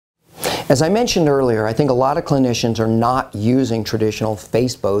As I mentioned earlier, I think a lot of clinicians are not using traditional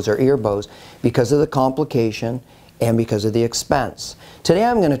face bows or ear bows because of the complication and because of the expense. Today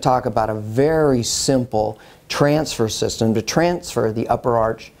I'm going to talk about a very simple transfer system to transfer the upper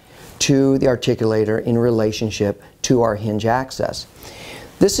arch to the articulator in relationship to our hinge access.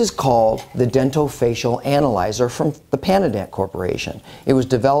 This is called the Dento-Facial Analyzer from the Panadent Corporation. It was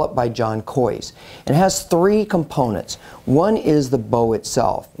developed by John Kois and has three components. One is the bow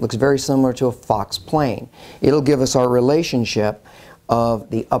itself. It looks very similar to a fox plane. It'll give us our relationship of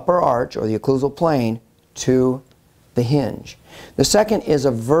the upper arch or the occlusal plane to the hinge. The second is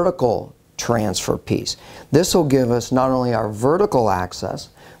a vertical transfer piece. This will give us not only our vertical access,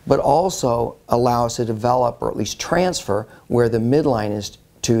 but also allow us to develop or at least transfer where the midline is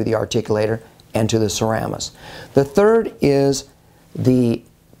to the articulator and to the ceramus. The third is the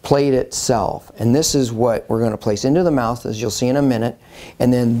plate itself, and this is what we're going to place into the mouth, as you'll see in a minute,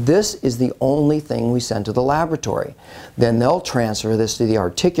 and then this is the only thing we send to the laboratory. Then they'll transfer this to the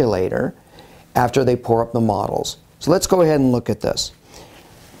articulator after they pour up the models. So let's go ahead and look at this.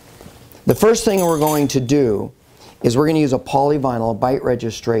 The first thing we're going to do is we're going to use a polyvinyl bite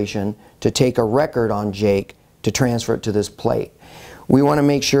registration to take a record on Jake to transfer it to this plate. We want to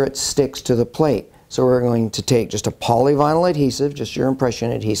make sure it sticks to the plate. So we're going to take just a polyvinyl adhesive, just your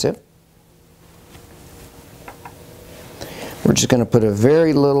impression adhesive. We're just going to put a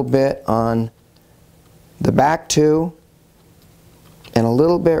very little bit on the back two and a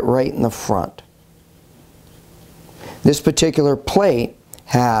little bit right in the front. This particular plate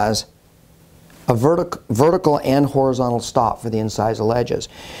has a vertical and horizontal stop for the incisal edges.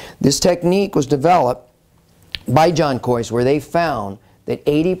 This technique was developed by John Kois, where they found that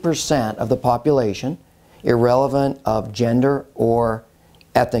 80% of the population, irrelevant of gender or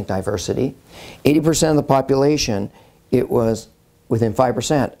ethnic diversity, 80% of the population, it was within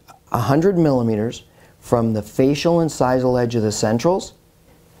 5%, 100 millimeters from the facial incisal edge of the centrals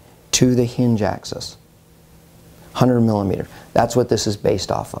to the hinge axis. 100 millimeter. That's what this is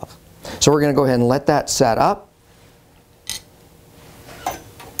based off of. So we're going to go ahead and let that set up.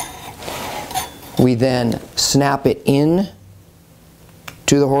 We then snap it in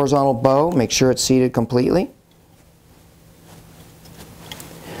to the horizontal bow, make sure it's seated completely.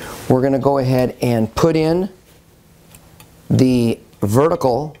 We're going to go ahead and put in the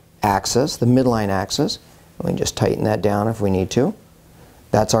vertical axis, the midline axis. We can just tighten that down if we need to.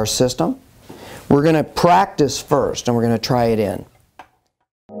 That's our system. We're going to practice first, and we're going to try it in.